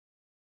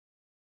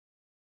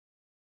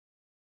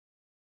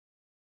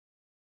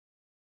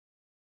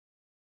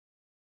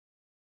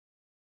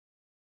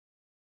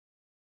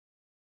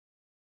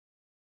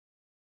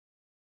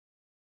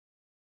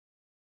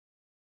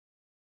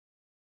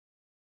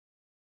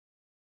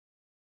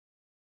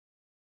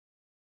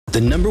the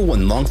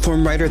 #1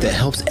 long-form writer that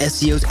helps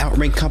SEOs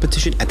outrank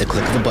competition at the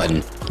click of a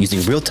button using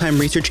real-time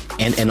research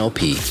and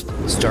NLP.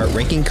 Start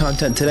ranking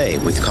content today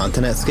with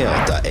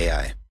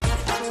contentatscale.ai.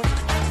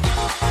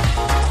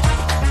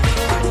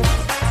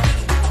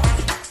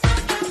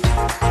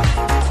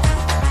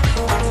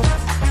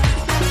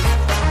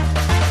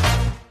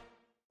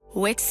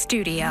 Wix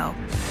Studio,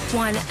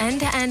 one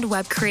end-to-end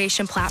web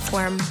creation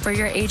platform for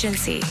your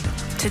agency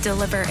to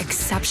deliver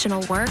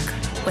exceptional work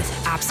with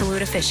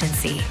absolute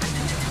efficiency.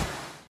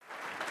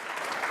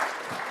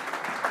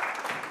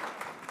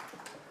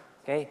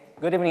 Okay,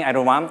 good evening,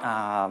 everyone.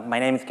 My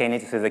name is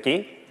Kenichi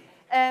Suzuki.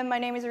 And my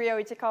name is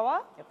Rio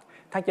Ichikawa. Yep.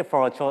 Thank you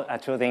for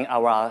choosing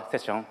our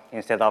session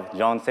instead of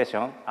John's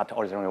session at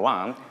original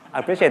one. I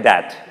appreciate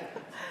that.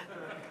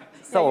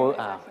 So,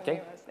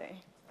 okay.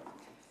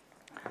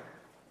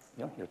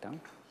 You're done.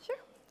 Sure.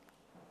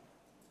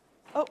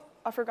 Oh,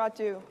 I forgot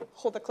to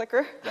hold the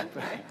clicker. Yeah.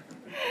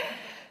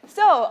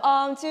 So,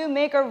 to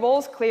make our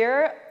roles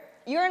clear,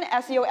 you're an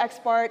SEO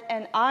expert,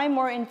 and I'm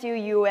more into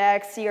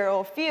UX,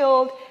 CRO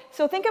field.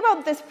 So think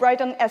about this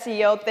Brighton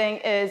SEO thing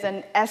is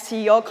an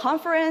SEO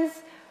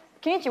conference.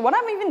 Kenichi, what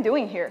am I even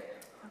doing here?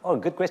 Oh,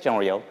 good question,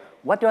 Rio.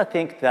 What do you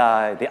think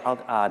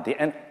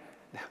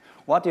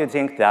what do you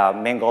think the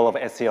main goal of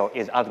SEO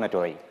is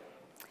ultimately?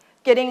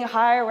 Getting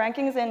higher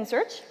rankings in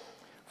search?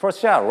 For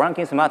sure,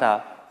 rankings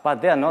matter,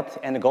 but they are not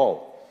the end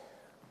goal.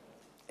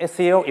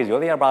 SEO is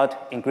really about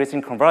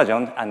increasing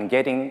conversion and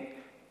getting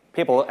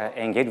people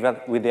engaged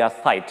with their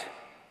site,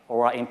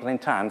 or in plain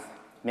terms,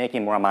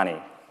 making more money.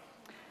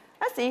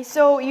 I see.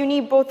 So you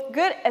need both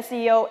good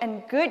SEO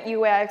and good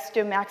UX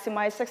to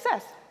maximize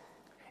success.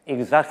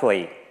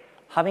 Exactly.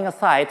 Having a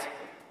site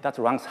that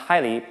ranks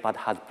highly but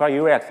has poor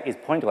UX is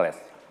pointless.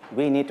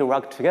 We need to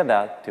work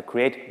together to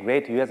create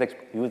great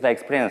user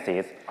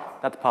experiences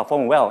that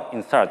perform well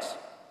in search.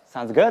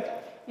 Sounds good?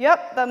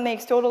 Yep, that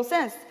makes total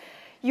sense.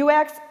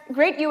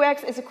 Great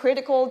UX is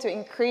critical to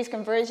increase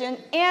conversion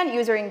and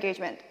user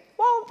engagement.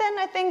 Well, then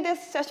I think this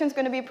session is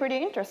going to be pretty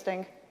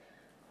interesting.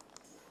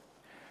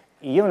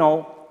 You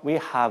know,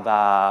 we've had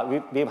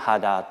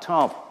a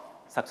ton of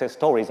success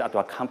stories at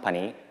our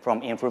company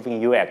from improving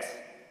UX.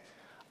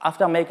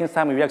 After making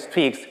some UX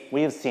tweaks,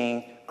 we've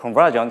seen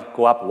conversions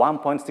go up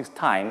 1.6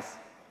 times,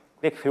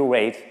 click-through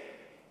rates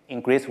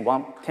increase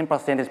 10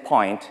 percentage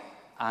points,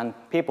 and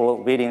people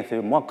reading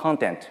through more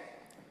content.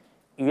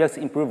 UX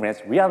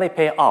improvements really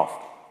pay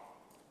off.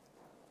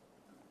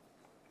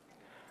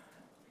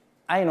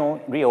 I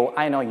know, Rio,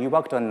 you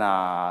worked on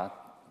a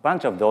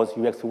bunch of those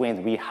UX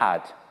wins we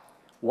had.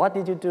 What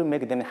did you do to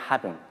make them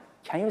happen?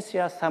 Can you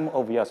share some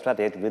of your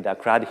strategies with the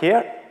crowd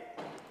here?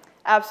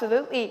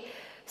 Absolutely.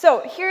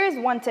 So here's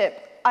one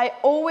tip. I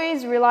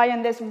always rely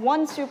on this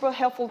one super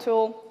helpful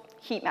tool,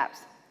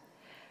 heatmaps.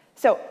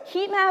 So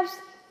heatmaps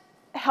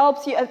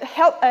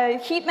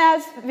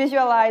heatmaps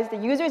visualize the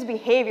user's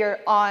behavior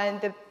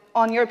on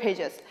your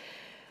pages.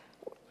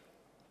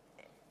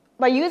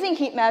 By using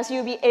heatmaps,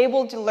 you'll be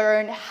able to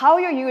learn how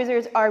your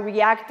users are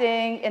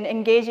reacting and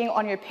engaging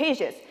on your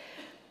pages.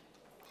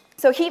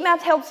 So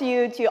heatmaps helps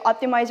you to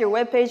optimize your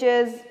web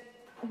pages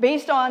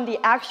based on the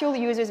actual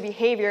user's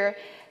behavior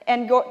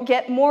and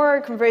get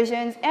more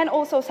conversions and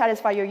also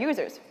satisfy your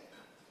users.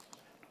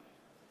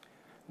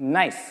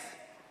 Nice.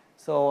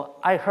 So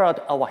I heard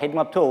our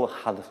heatmap tool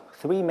has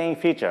 3 main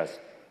features.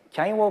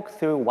 Can you walk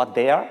through what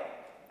they are?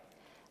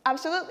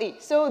 Absolutely.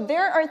 So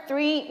there are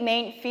 3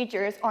 main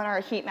features on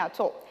our heatmap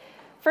tool.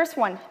 First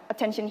one,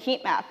 attention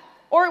heat map,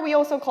 or we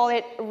also call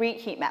it read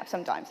heat map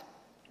sometimes.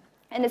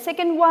 And the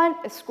second one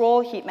is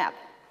scroll heat map.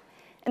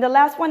 And the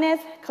last one is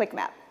click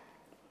map.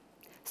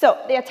 So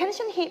the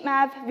attention heat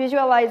map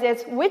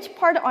visualizes which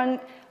part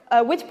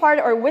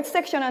or which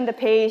section on the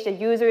page the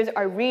users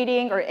are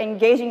reading or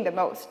engaging the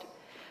most.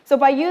 So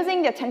by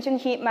using the attention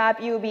heat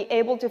map, you'll be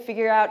able to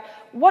figure out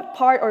what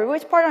part or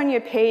which part on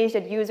your page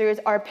that users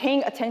are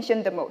paying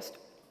attention the most.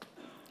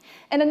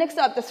 And then next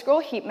up, the scroll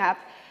heat map.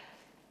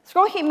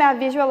 Scroll heat map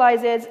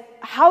visualizes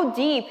how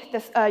deep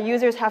the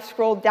users have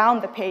scrolled down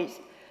the page.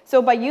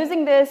 So by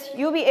using this,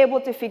 you'll be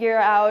able to figure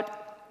out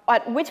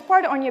at which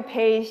part on your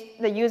page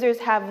the users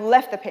have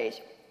left the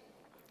page.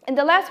 And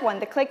the last one,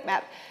 the click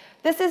map,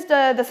 this is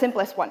the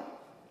simplest one.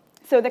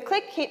 So the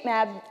click heat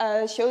map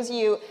shows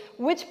you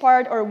which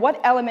part or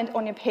what element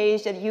on your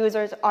page that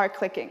users are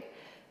clicking.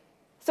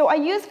 So I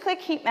use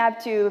click heat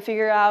map to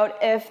figure out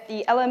if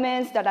the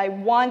elements that I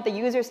want the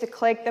users to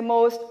click the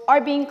most are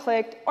being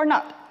clicked or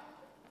not.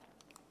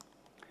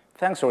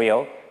 Thanks,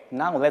 Rio.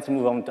 Now let's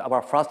move on to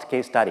our first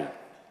case study.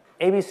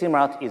 ABC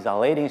Mart is a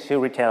leading shoe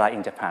retailer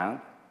in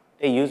Japan.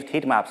 They used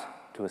heat maps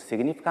to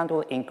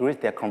significantly increase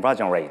their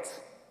conversion rates.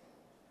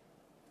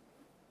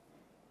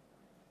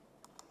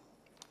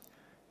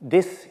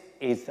 This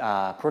is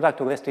a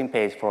product listing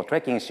page for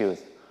trekking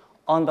shoes.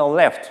 On the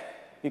left,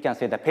 you can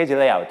see the page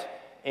layout.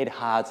 It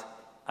has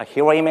a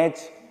hero image,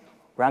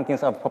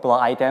 rankings of popular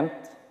items,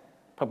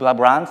 popular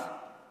brands,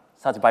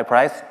 search by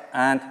price,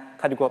 and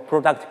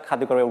product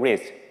category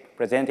list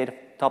presented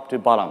top to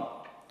bottom.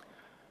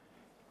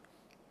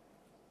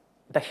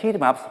 The heat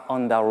maps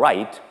on the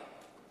right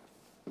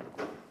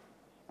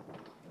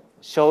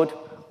showed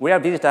where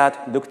visitors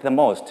looked the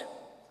most.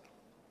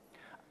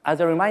 As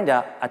a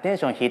reminder,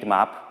 attention heat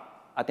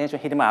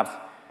maps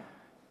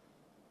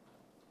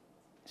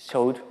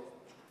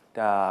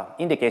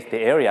indicates the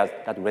areas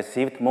that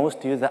received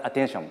most user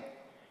attention.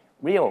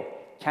 Rio,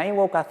 can you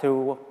walk us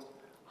through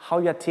how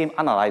your team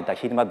analyzed the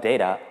heat map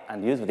data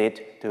and used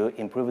it to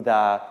improve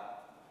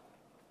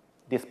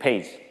this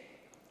page?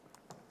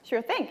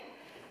 Sure thing.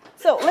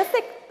 So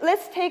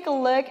let's take a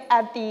look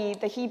at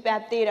the heat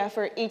map data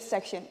for each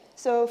section.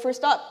 So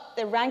first up,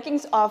 the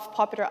rankings of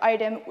popular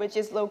item, which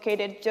is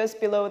located just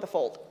below the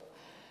fold.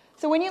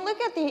 So when you look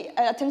at the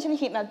attention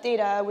heat map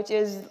data, which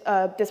is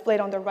displayed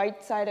on the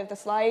right side of the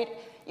slide,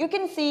 you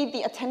can see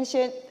the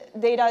attention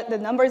data, the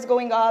numbers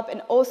going up,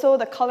 and also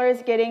the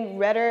colors getting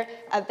redder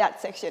at that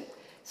section.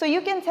 So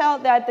you can tell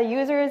that the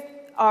users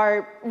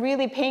are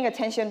really paying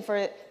attention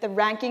for the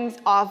rankings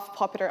of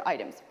popular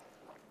items.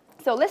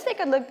 So let's take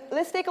a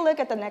look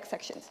at the next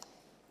sections.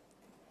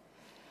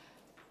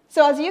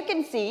 So as you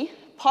can see,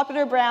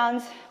 popular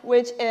brands,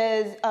 which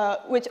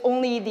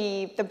only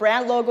the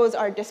brand logos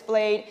are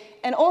displayed,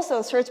 and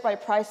also search by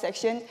price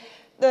section,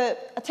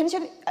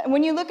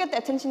 when you look at the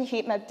attention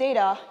heat map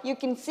data, you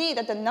can see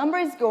that the number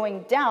is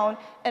going down,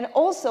 and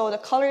also the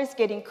color is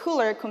getting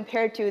cooler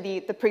compared to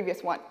the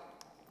previous one.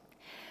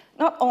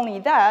 Not only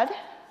that,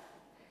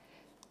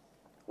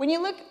 when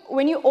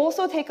you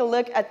also take a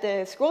look at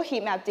the scroll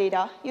heat map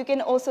data, you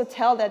can also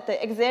tell that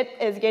the exit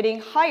is getting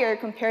higher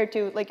compared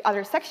to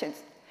other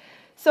sections.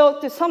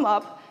 So to sum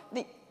up,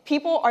 the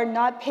people are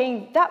not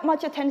paying that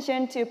much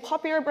attention to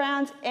popular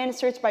brands and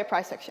search by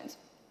price sections.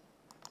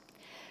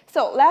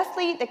 So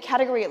lastly, the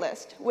category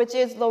list, which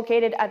is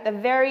located at the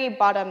very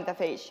bottom of the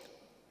page.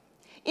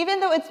 Even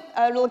though it's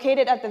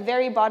located at the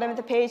very bottom of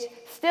the page,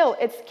 still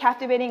it's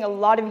captivating a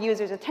lot of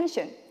users'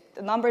 attention.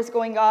 The numbers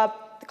going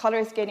up, the color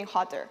is getting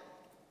hotter.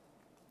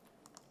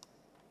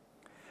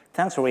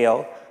 Thanks,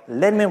 Rio.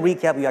 Let me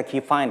recap your key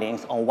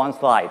findings on one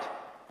slide.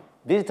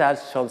 Visitors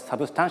showed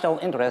substantial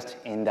interest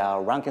in the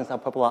rankings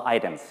of popular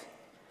items.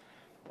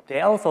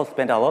 They also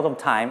spent a lot of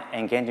time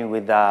engaging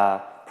with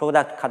the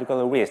product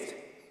category list,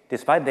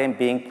 despite them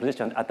being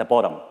positioned at the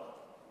bottom.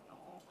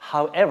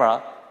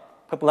 However,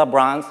 popular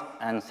brands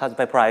and search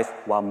by price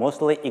were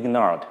mostly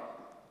ignored.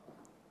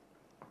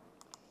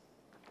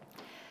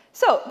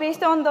 So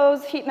based on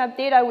those heat map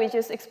data we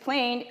just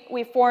explained,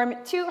 we formed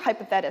two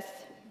hypotheses.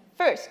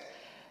 First,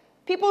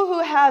 people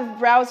who have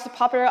browsed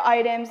popular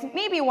items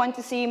maybe want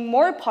to see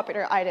more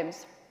popular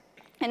items.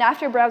 And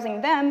after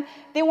browsing them,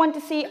 they want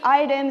to see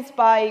items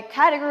by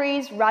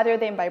categories rather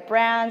than by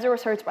brands or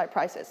search by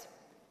prices.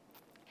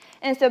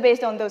 And so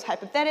based on those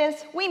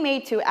hypotheses, we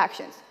made two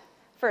actions.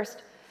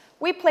 First,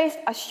 we placed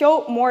a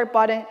Show More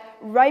button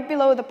right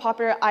below the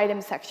popular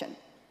item section.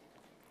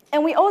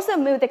 And we also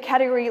moved the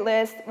category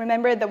list,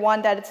 remember the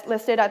one that's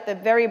listed at the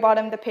very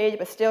bottom of the page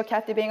but still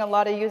captivating a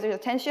lot of users'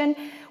 attention?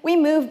 We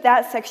moved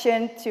that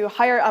section to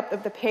higher up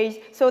of the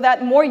page so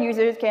that more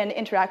users can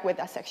interact with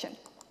that section.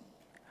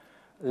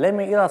 Let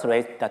me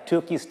illustrate the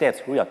two key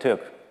steps Rio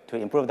took to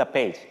improve the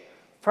page.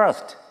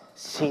 First,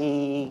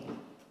 she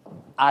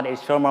added a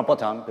Show More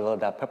button below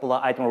the popular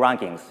item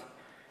rankings.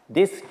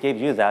 This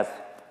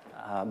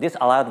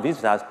allowed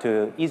visitors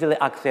to easily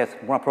access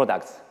more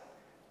products.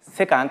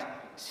 Second,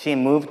 she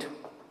moved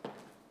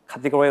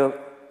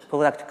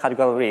product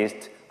category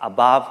list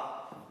above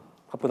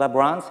popular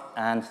brands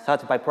and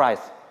search by price.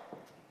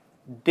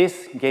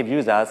 This gave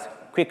users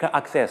quicker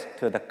access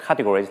to the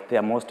categories they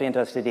are most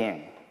interested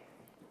in.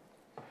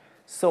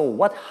 So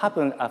what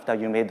happened after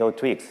you made those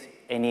tweaks?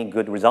 Any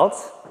good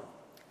results?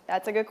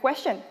 That's a good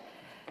question.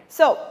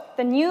 So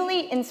the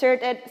newly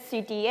inserted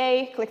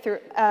CTA, click-through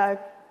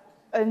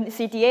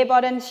CTA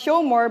button,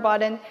 Show More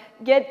button,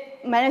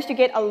 managed to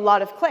get a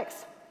lot of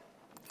clicks.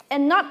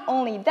 And not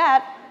only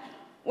that,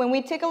 when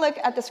we take a look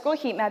at the scroll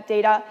heat map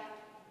data,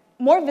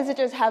 more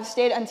visitors have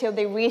stayed until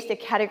they reach the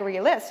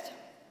category list.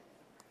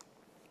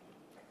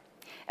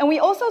 And we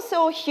also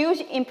saw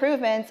huge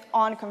improvements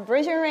on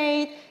conversion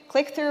rate,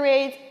 click-through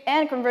rates,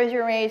 and conversion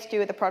rates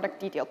to the product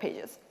detail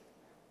pages.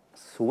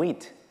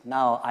 Sweet.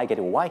 Now I get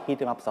why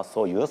heat maps are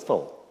so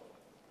useful.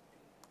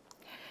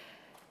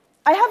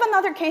 I have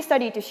another case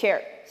study to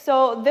share.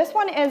 So this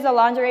one is a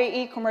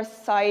lingerie e-commerce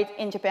site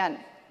in Japan.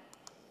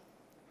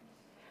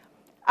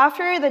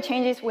 After the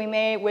changes we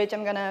made, which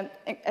I'm going to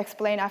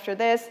explain after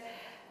this,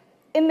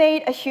 it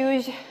made a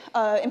huge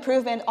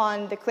improvement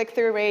on the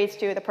click-through rates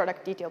to the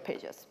product detail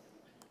pages.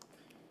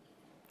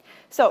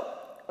 So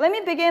let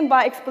me begin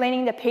by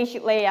explaining the page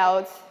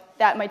layouts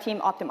that my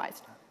team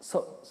optimized.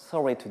 So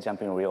sorry to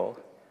jump in, Rio.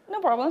 No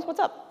problems.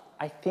 What's up?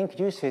 I think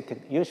you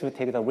should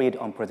take the lead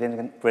on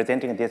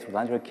presenting this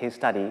lingerie case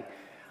study.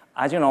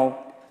 As you know,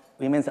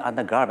 women's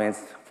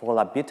undergarments fall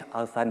a bit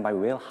outside my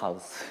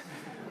wheelhouse.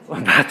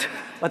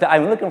 but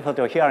I'm looking forward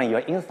to hearing your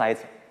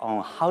insights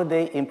on how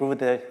they improve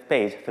the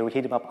page through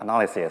heat map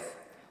analysis.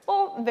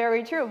 Well,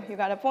 very true. You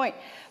got a point.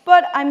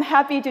 But I'm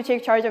happy to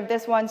take charge of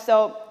this one,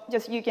 so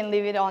just you can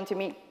leave it on to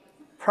me.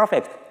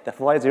 Perfect. The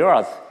floor is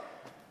yours.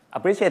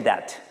 Appreciate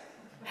that.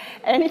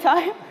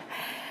 Anytime.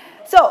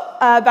 So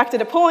back to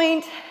the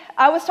point.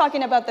 I was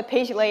talking about the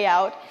page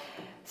layout.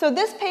 So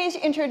this page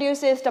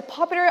introduces the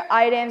popular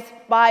items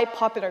by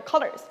popular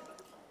colors.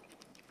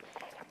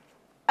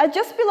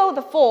 Just below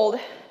the fold,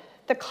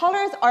 the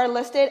colors are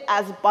listed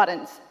as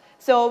buttons.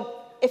 So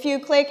if you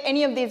click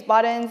any of these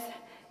buttons,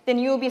 then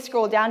you will be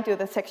scrolled down to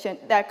the section,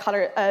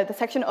 the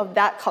section of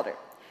that color.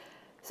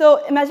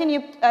 So imagine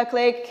you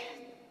click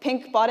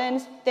pink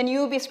buttons, then you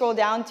will be scrolled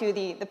down to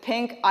the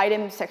pink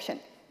item section.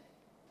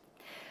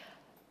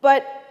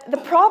 But the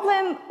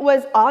problem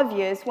was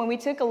obvious when we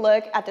took a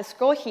look at the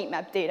scroll heat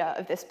map data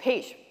of this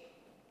page.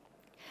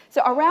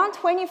 So around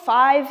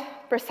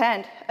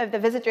 25% of the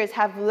visitors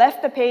have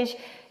left the page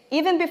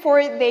even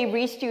before they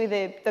reach to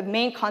the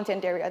main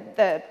content area,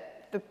 the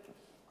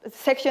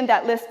section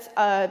that lists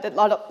the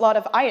lot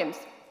of items.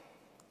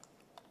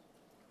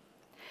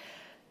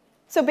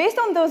 So based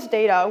on those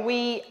data,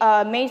 we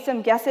made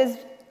some guesses.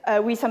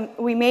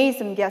 We made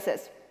some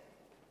guesses.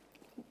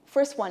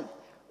 First one,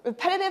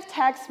 repetitive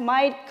text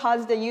might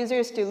cause the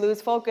users to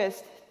lose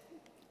focus.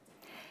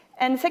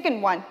 And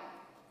second one,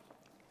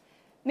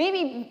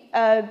 maybe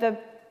the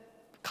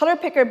color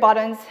picker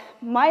buttons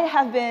might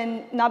have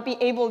been not be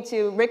able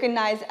to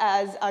recognize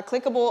as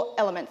clickable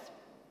elements.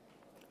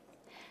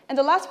 And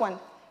the last one,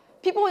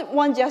 people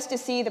want just to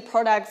see the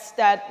products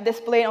that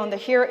display on the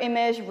hero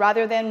image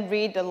rather than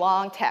read the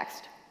long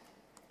text.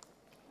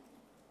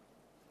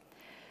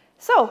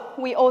 So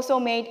we also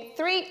made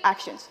 3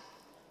 actions.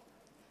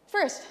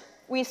 First,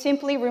 we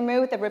simply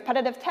removed the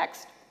repetitive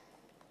text.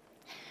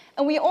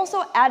 And we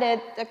also added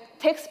the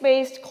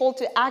text-based call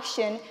to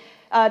action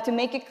to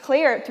make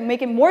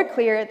it more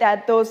clear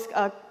that those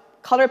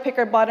color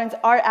picker buttons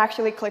are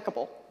actually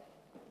clickable.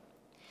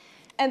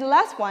 And the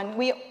last one,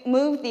 we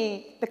moved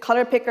the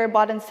color picker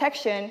button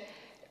section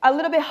a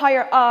little bit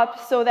higher up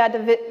so that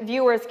the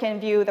viewers can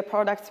view the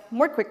products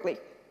more quickly.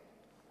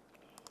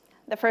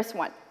 The first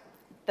one,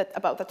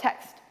 about the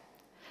text.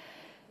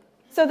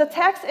 So the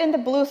text in the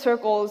blue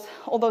circles,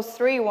 all those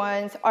 3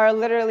 ones, are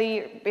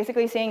literally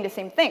basically saying the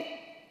same thing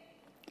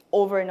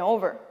over and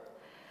over.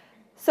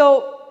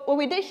 So what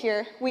we did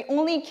here, we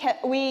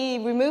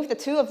removed the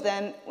 2 of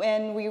them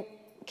and we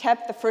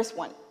kept the first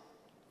one.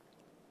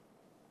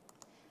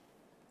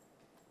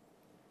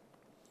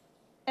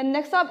 And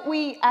next up,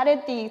 we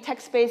added the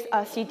text-based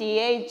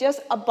CTA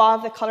just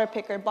above the color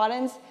picker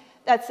buttons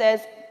that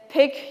says,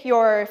 pick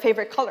your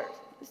favorite color,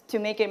 to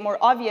make it more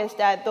obvious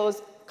that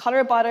those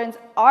color buttons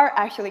are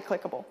actually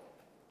clickable.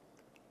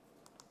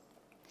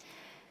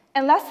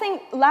 And last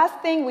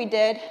thing we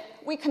did,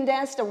 we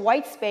condensed the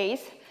white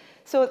space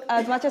so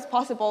as much as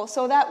possible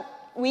so that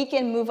we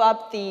can move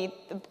up the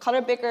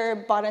color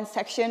picker button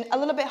section a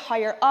little bit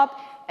higher up,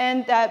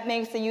 and that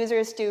makes the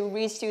users to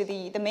reach to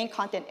the main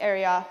content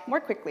area more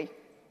quickly.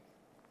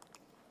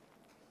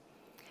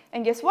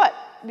 And guess what?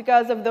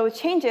 Because of those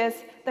changes,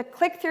 the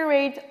click-through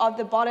rate of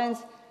the buttons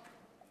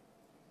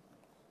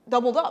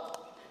doubled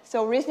up.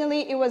 So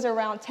originally, it was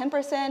around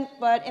 10%,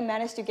 but it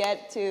managed to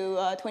get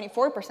to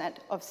 24%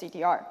 of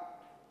CTR.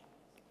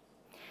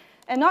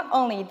 And not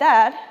only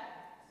that,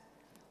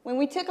 when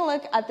we took a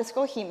look at the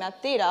scroll heat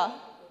map data,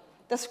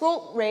 the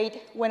scroll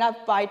rate went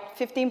up by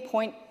 50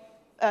 points.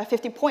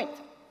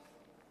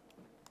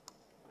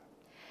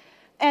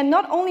 And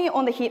not only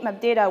on the heat map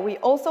data, we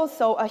also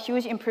saw a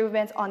huge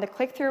improvement on the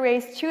click-through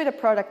rates to the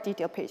product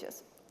detail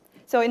pages.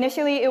 So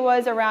initially, it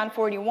was around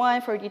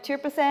 41,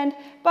 42%,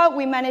 but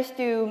we managed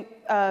to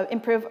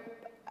improve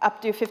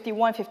up to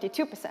 51,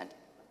 52%.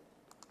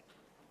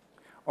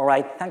 All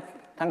right,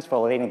 thanks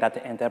for leading that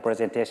entire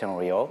presentation,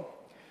 Rio.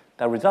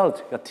 The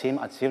result your team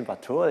achieved was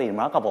truly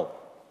remarkable.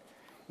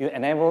 You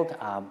enabled,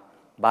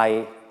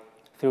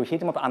 through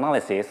heat map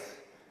analysis,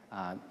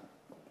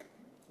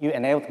 you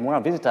enabled more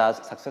visitors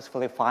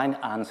successfully find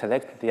and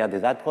select their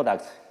desired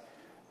products.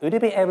 Would you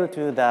be able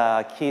to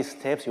the key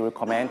steps you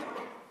recommend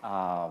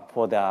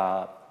for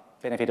the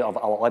benefit of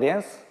our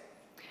audience?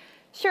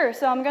 Sure,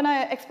 so I'm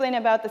gonna explain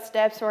about the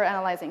steps for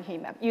analyzing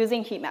heat map,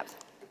 using heat maps.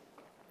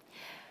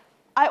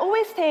 I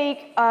always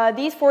take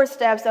these 4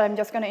 steps that I'm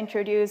just gonna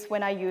introduce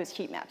when I use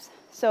heat maps.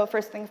 So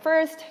first thing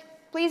first,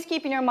 please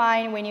keep in your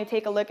mind when you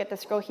take a look at the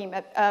scroll heat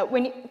map,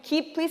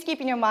 please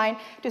keep in your mind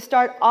to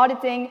start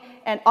auditing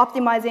and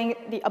optimizing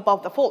the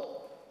above the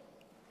fold.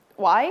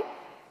 Why?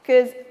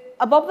 Because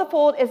above the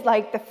fold is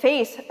like the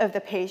face of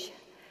the page.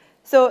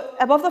 So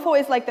above the fold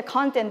is like the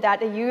content that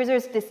the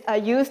users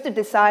use to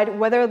decide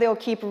whether they'll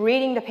keep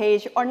reading the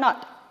page or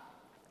not.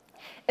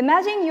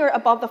 Imagine your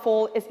above the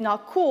fold is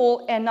not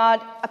cool and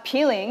not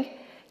appealing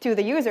to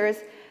the users,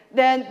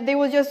 then they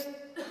will just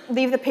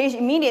leave the page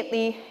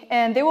immediately,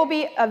 and there will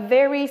be a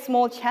very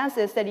small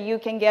chances that you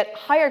can get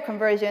higher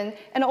conversion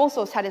and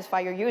also satisfy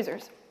your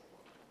users.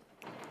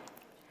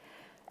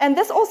 And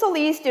this also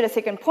leads to the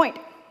second point.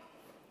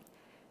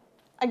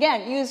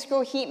 Again, use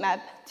scroll heat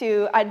map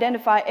to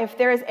identify if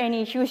there is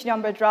any huge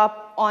number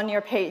drop on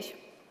your page.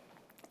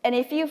 And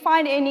if you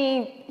find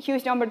any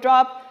huge number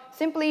drop,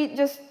 simply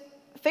just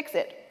fix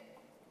it.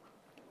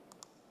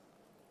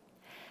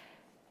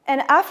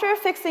 And after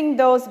fixing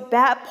those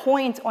bad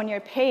points on your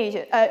page,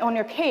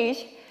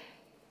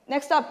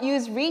 next up,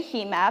 use read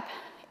heat map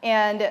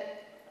and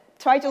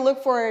try to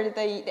look for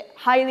the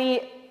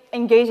highly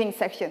engaging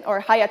section or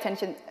high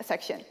attention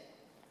section.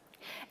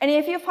 And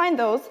if you find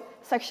those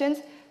sections,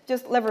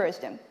 just leverage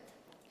them.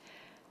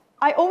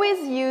 I always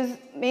use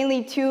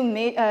mainly two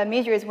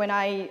measures when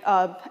I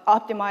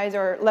optimize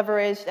or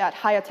leverage that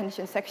high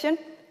attention section.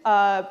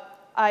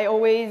 I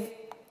always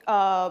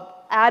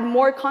add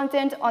more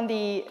content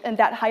in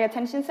that high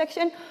attention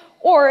section,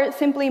 or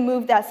simply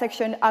move that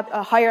section up,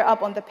 higher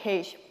up on the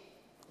page.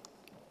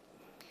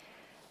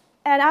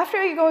 And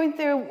after you're going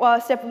through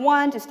step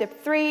 1 to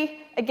step 3,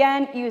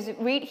 again, use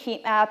read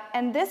heat map,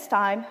 and this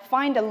time,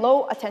 find the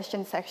low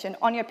attention section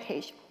on your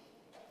page.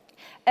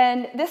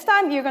 And this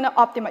time, you're going to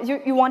optimize.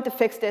 You want to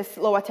fix this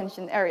low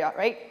attention area,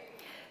 right?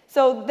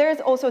 So there's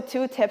also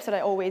 2 tips that I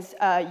always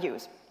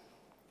use.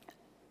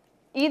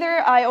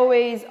 Either I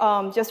always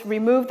just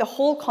remove the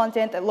whole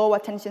content, the low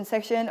attention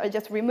section, or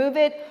just remove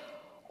it,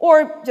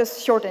 or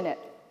just shorten it.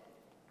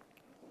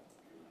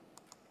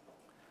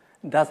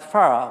 Thus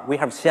far, we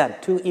have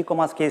shared 2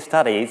 e-commerce case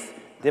studies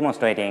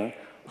demonstrating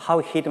how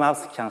heat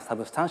maps can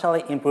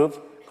substantially improve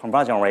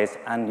conversion rates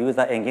and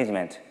user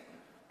engagement.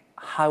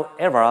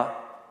 However,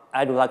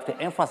 I'd like to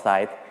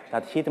emphasize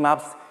that heat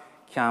maps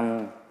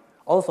can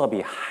also be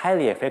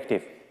highly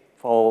effective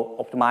for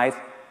optimized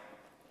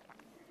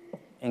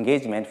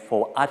engagement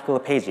for article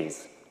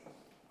pages,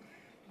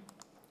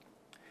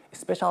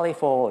 especially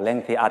for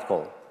lengthy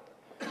articles.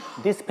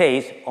 This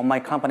page on my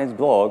company's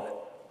blog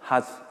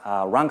has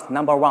ranked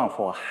 #1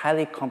 for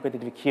highly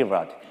competitive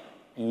keyword.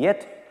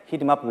 Yet,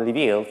 heatmap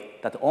reveals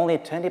that only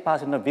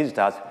 20% of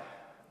visitors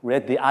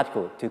read the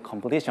article to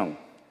completion.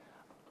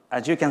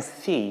 As you can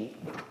see,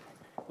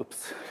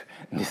 oops,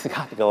 this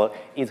article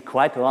is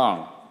quite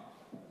long.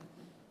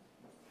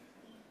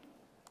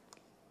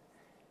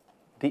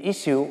 The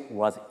issue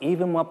was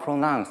even more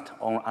pronounced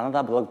on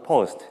another blog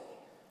post,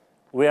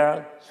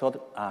 where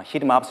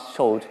heat maps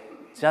showed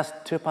just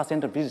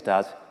 2% of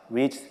visitors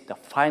reached the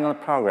final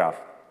paragraph.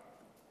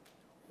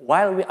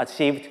 While we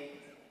achieved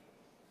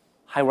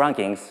high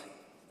rankings,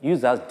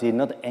 users did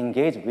not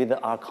engage with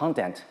our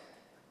content.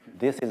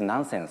 This is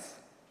nonsense.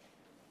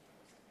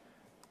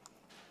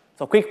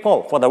 So quick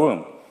poll for the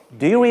room.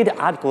 Do you read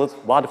articles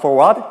word for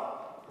word? No.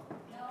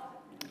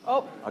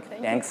 Oh, okay,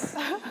 thanks.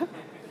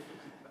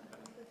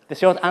 The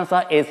short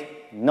answer is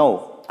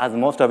no, as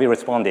most of you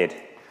responded.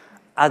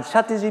 As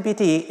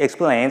ChatGPT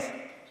explains,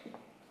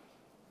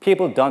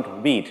 people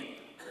don't read,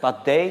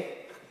 but they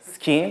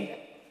skim,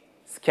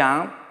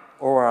 scan,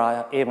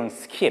 or even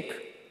skip.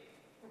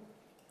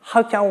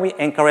 How can we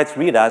encourage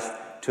readers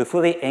to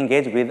fully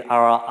engage with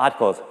our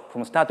articles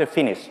from start to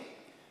finish?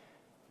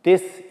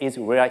 This is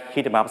where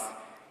heat maps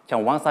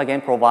can once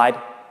again provide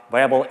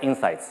valuable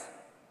insights.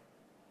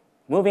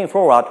 Moving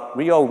forward,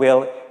 Rio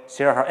will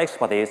share her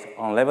expertise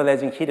on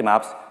leveraging heat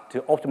maps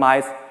to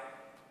optimize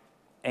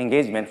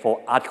engagement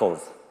for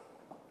articles.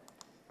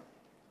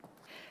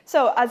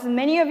 So as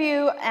many of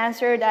you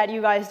answered that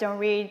you guys don't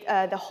read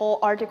the whole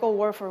article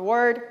word for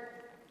word,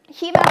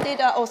 heat map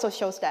data also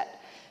shows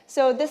that.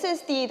 So this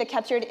is the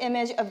captured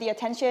image of the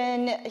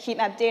attention heat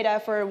map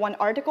data for one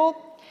article.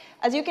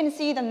 As you can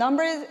see, the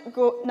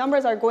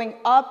numbers are going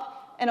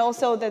up, and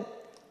also the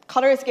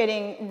color is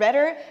getting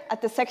redder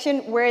at the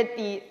section where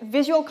the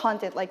visual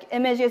content, like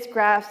images,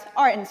 graphs,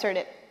 are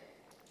inserted.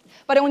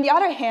 But on the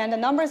other hand, the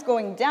number is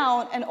going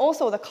down, and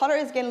also the color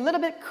is getting a little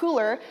bit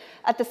cooler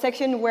at the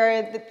section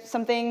where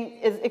something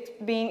is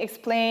being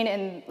explained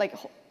in like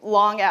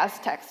long-ass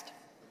text.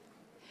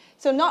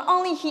 So not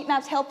only heat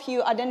maps help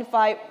you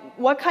identify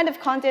what kind of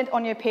content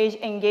on your page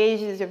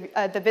engages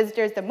the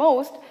visitors the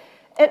most,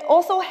 it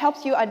also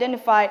helps you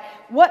identify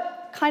what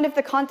kind of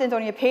the content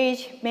on your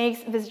page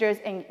makes visitors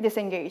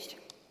disengaged.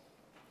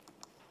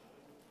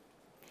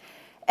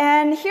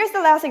 And here's the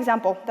last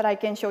example that I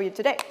can show you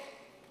today.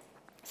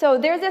 So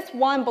there's this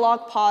one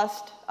blog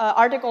post,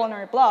 article on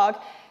our blog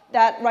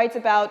that writes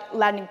about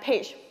landing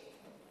page.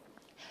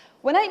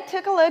 When I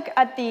took a look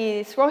at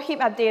the scroll heat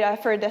map data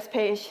for this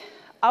page,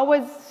 I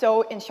was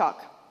so in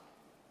shock.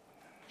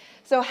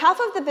 So half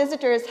of the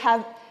visitors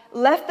have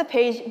left the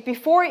page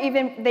before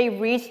even they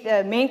reach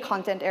the main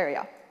content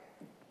area.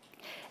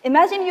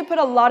 Imagine you put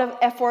a lot of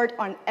effort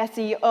on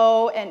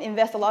SEO and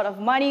invest a lot of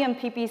money on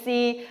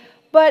PPC,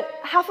 but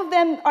half of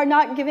them are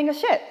not giving a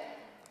shit.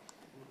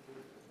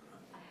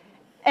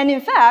 And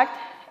in fact,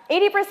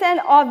 80%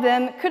 of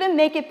them couldn't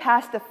make it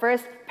past the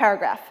first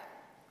paragraph.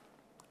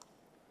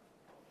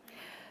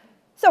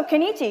 So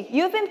Kenichi,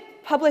 you've been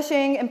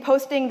publishing and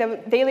posting the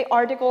daily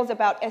articles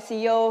about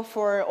SEO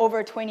for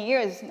over 20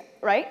 years,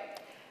 right?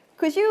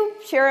 Could you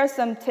share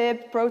some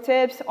pro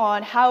tips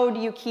on how do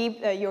you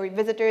keep your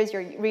visitors,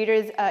 your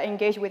readers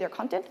engaged with your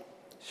content?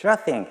 Sure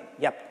thing,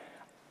 yep.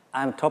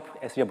 I'm top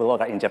SEO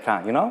blogger in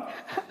Japan, you know?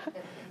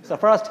 So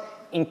first,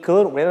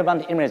 include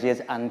relevant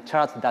images and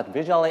charts that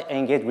visually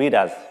engage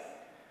readers.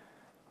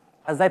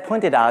 As I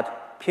pointed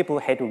out, people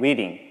hate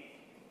reading.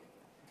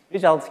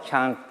 Visuals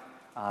can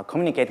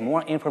communicate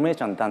more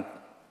information than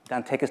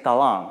than text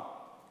alone.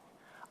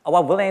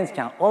 Our brains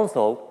can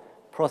also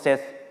process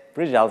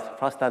visuals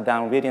faster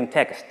than reading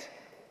text.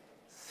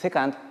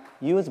 Second,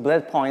 use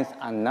bullet points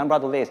and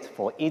numbered lists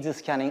for easy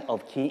scanning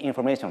of key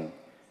information.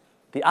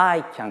 The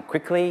eye can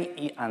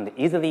quickly and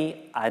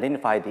easily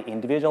identify the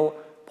individual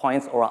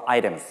points or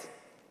items.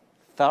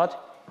 Third,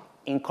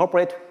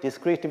 incorporate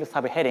descriptive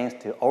subheadings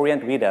to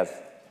orient readers.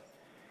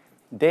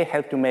 They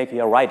help to make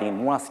your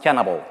writing more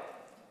scannable.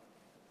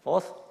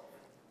 Fourth,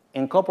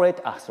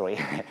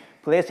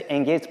 place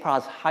engaged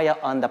parts higher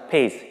on the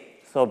page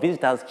so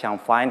visitors can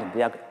find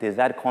their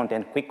desired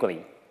content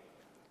quickly.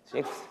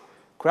 Sixth,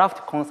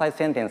 craft concise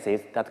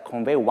sentences that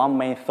convey one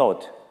main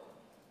thought.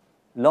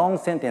 Long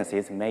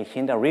sentences may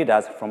hinder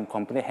readers from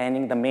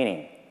comprehending the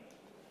meaning.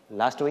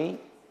 Lastly,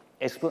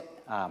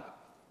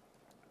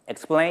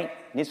 explain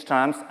niche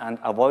terms and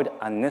avoid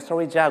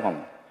unnecessary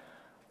jargon.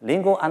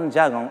 Lingo and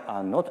jargon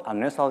are not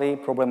unnecessarily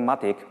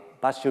problematic,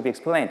 but should be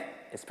explained,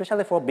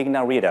 especially for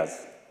beginner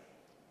readers.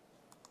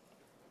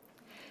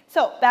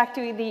 So back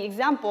to the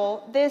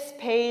example, this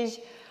page,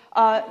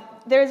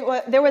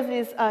 there was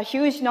this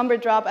huge number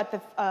drop at the,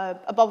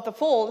 above the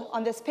fold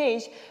on this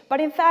page, but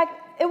in fact,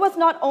 it was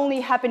not only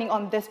happening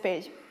on this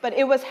page, but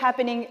it was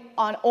happening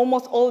on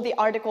almost all the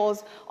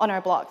articles on our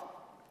blog.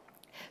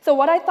 So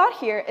what I thought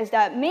here is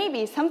that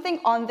maybe something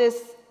on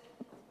this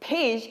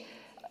page,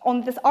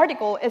 on this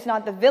article, is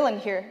not the villain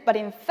here, but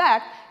in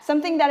fact,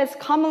 something that has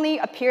commonly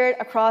appeared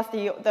across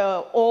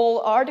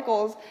all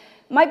articles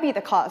might be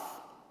the cause.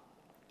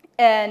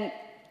 And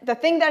the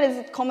thing that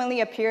is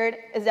commonly appeared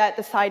is at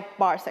the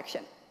sidebar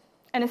section,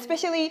 and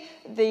especially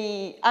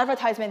the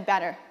advertisement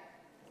banner.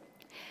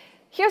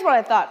 Here's what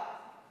I thought.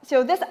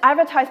 So this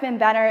advertisement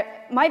banner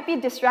might be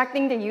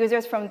distracting the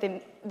users from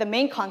the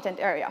main content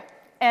area,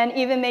 and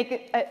even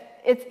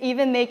it's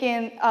even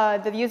making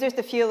the users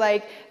to feel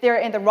like they're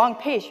in the wrong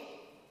page.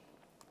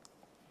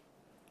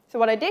 So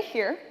what I did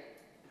here,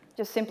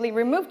 just simply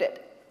removed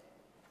it.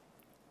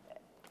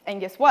 And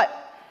guess what?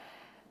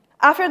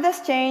 After this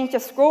change, the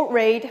scroll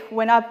rate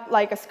went up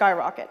like a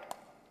skyrocket.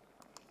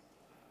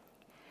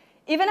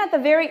 Even at the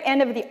very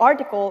end of the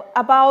article,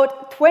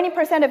 about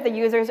 20% of the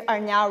users are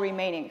now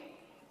remaining.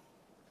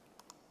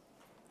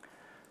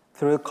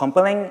 Through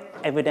compelling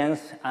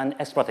evidence and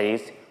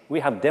expertise, we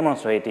have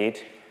demonstrated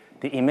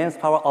the immense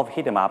power of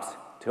heatmaps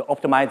to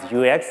optimize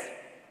UX,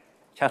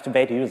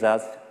 captivate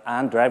users,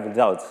 and drive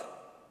results.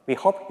 We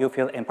hope you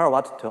feel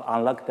empowered to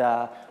unlock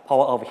the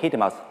power of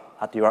heatmaps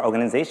at your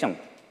organization.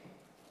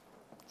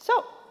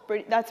 So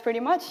that's pretty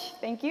much.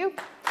 Thank you.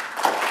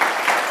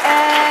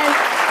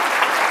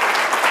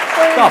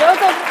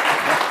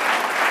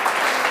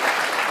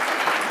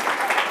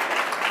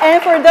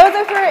 And for those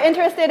of you who are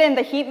interested in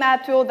the heat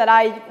map tool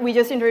that we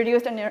just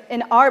introduced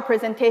in our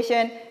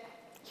presentation,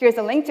 here's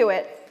a link to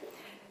it.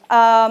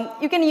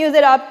 You can use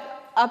it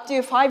up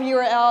to 5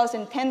 URLs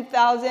and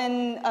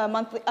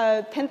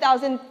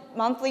 10,000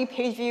 monthly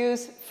page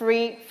views,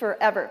 free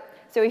forever.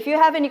 So if you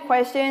have any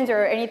questions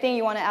or anything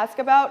you want to ask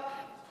about,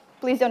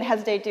 please don't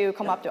hesitate to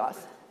come up to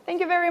us. Thank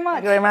you very much.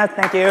 Thank you very much.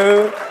 Thank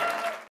you.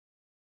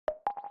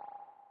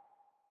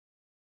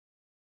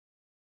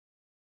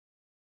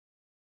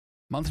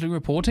 Monthly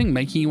reporting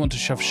making you want to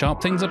shove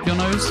sharp things up your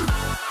nose?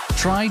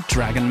 Try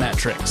Dragon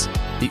Metrics,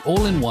 the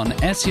all-in-one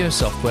SEO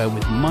software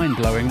with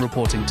mind-blowing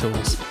reporting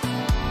tools.